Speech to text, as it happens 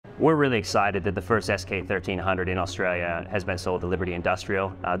We're really excited that the first SK1300 in Australia has been sold to Liberty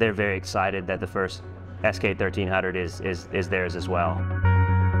Industrial. They're very excited that the first SK1300 is theirs as well.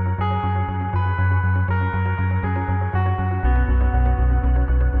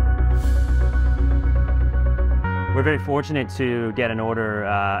 We're very fortunate to get an order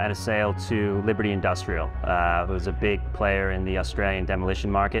and a sale to Liberty Industrial, who's a big player in the Australian demolition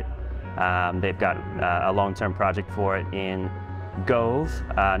market. They've got a long-term project for it in Gove,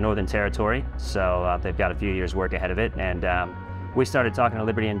 Northern Territory, so they've got a few years' work ahead of it. And we started talking to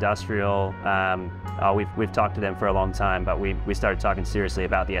Liberty Industrial. We've talked to them for a long time, but we started talking seriously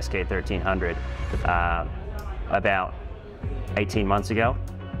about the SK1300 about 18 months ago,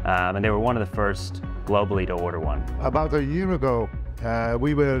 and they were one of the first globally to order one. About a year ago,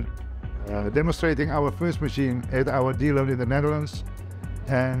 we were demonstrating our first machine at our dealer in the Netherlands,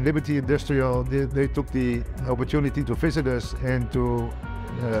 and Liberty Industrial, they took the opportunity to visit us and to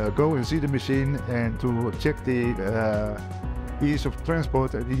go and see the machine and to check the ease of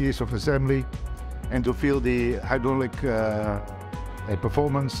transport and the ease of assembly and to feel the hydraulic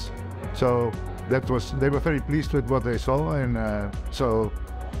performance. So they were very pleased with what they saw, and so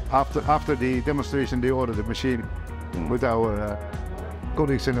after the demonstration, they ordered the machine with our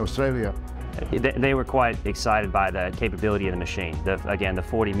colleagues in Australia. They were quite excited by the capability of the machine. Again, the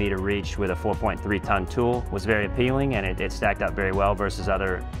 40-meter reach with a 4.3-ton tool was very appealing, and it stacked up very well versus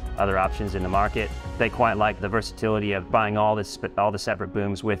other options in the market. They quite liked the versatility of buying all the separate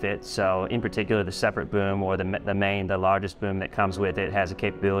booms with it. So in particular, the separate boom, or the largest boom that comes with it, has a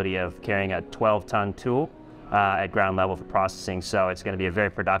capability of carrying a 12-ton tool at ground level for processing. So it's going to be a very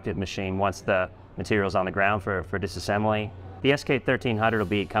productive machine once the material's on the ground for disassembly. The SK1300 will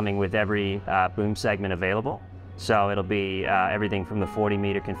be coming with every boom segment available. So it'll be everything from the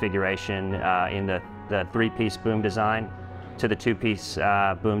 40-meter configuration in the 3-piece boom design to the 2-piece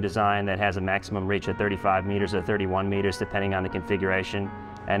boom design that has a maximum reach of 35 meters or 31 meters depending on the configuration.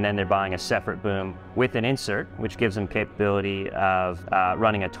 And then they're buying a separate boom with an insert, which gives them capability of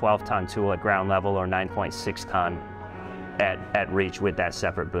running a 12-ton tool at ground level or 9.6-ton at reach with that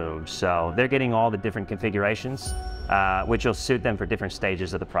separate boom. So they're getting all the different configurations, which will suit them for different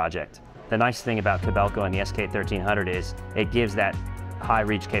stages of the project. The nice thing about Kobelco and the SK1300 is it gives that high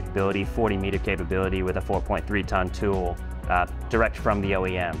reach capability, 40-meter capability with a 4.3-ton tool direct from the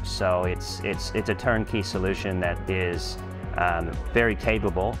OEM. So it's a turnkey solution that is very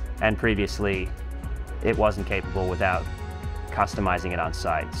capable, and previously it wasn't capable without customizing it on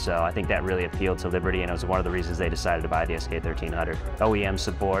site. So I think that really appealed to Liberty, and it was one of the reasons they decided to buy the SK1300. OEM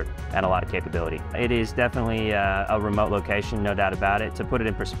support and a lot of capability. It is definitely a remote location, no doubt about it. To put it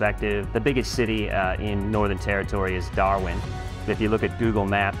in perspective, the biggest city in Northern Territory is Darwin. If you look at Google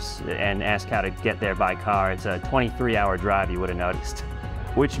Maps and ask how to get there by car, it's a 23-hour drive, you would have noticed,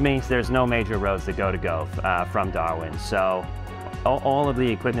 which means there's no major roads that go to Gove from Darwin. So all of the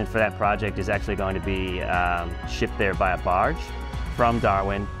equipment for that project is actually going to be shipped there by a barge from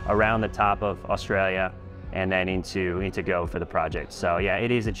Darwin around the top of Australia and then into Gove for the project. So yeah,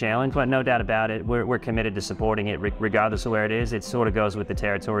 it is a challenge, but no doubt about it, we're committed to supporting it regardless of where it is. It sort of goes with the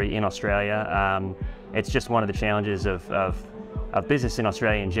territory in Australia. It's just one of the challenges of business in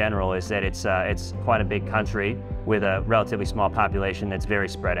Australia in general, is that it's quite a big country with a relatively small population that's very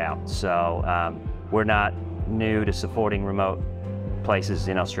spread out. So we're not new to supporting remote places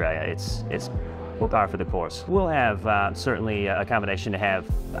in Australia. It's par for the course. We'll have certainly a combination to have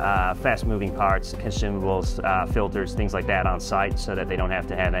fast-moving parts, consumables, filters, things like that on site, so that they don't have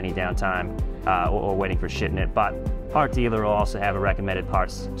to have any downtime or waiting for shipment. But our dealer will also have a recommended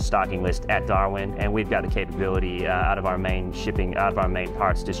parts stocking list at Darwin, and we've got the capability out of our main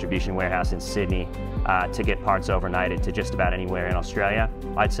parts distribution warehouse in Sydney to get parts overnighted to just about anywhere in Australia.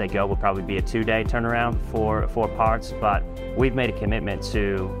 I'd say Go will probably be a 2-day turnaround for parts, but we've made a commitment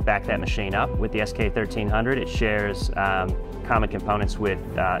to back that machine up with the SK1300. It shares common components with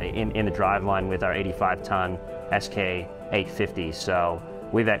in the driveline with our 85-ton SK850. So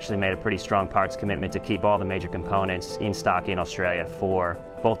we've actually made a pretty strong parts commitment to keep all the major components in stock in Australia for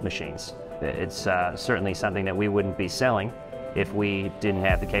both machines. It's certainly something that we wouldn't be selling if we didn't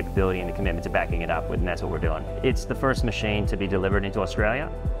have the capability and the commitment to backing it up with, and that's what we're doing. It's the first machine to be delivered into Australia.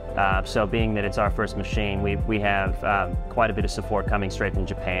 So being that it's our first machine, we have quite a bit of support coming straight from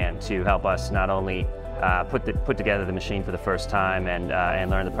Japan to help us not only put together the machine for the first time and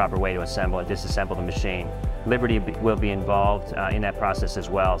learn the proper way to assemble and disassemble the machine, Liberty will be involved in that process as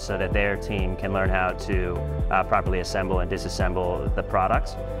well, so that their team can learn how to properly assemble and disassemble the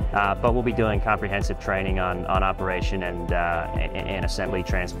products. But we'll be doing comprehensive training on operation and assembly,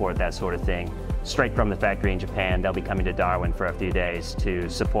 transport, that sort of thing, straight from the factory in Japan. They'll be coming to Darwin for a few days to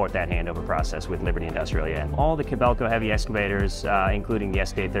support that handover process with Liberty Industrial. Yeah. All the Kobelco heavy excavators, including the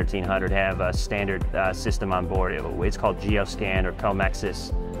SK1300, have a standard system on board. It's called GeoScan or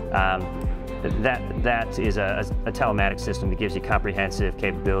Comexis. That is a telematics system that gives you comprehensive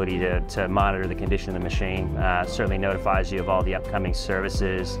capability to monitor the condition of the machine. Certainly notifies you of all the upcoming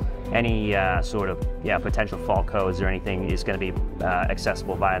services. Any sort of potential fault codes or anything is going to be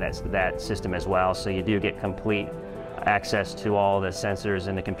accessible via that system as well. So you do get complete access to all the sensors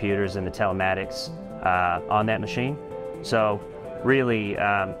and the computers and the telematics on that machine. So really,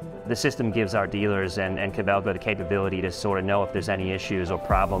 the system gives our dealers and Kobelco the capability to sort of know if there's any issues or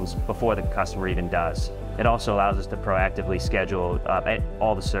problems before the customer even does. It also allows us to proactively schedule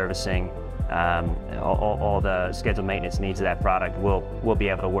all the servicing, all the scheduled maintenance needs of that product. We'll be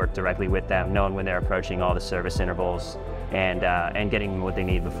able to work directly with them, knowing when they're approaching all the service intervals and getting them what they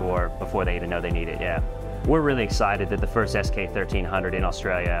need before they even know they need it. Yeah. We're really excited that the first SK1300 in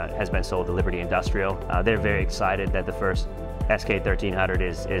Australia has been sold to Liberty Industrial. They're very excited that the first SK1300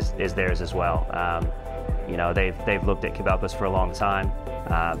 is theirs as well. You know, they've looked at Kobelco's for a long time.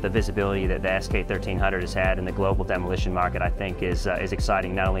 The visibility that the SK1300 has had in the global demolition market, I think, is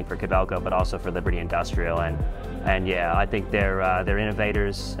exciting not only for Kobelco but also for Liberty Industrial. And yeah, I think they're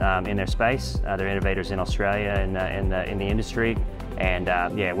innovators in their space. They're innovators in Australia and in the industry. And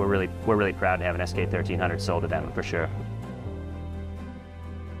yeah, we're really proud to have an SK1300 sold to them for sure.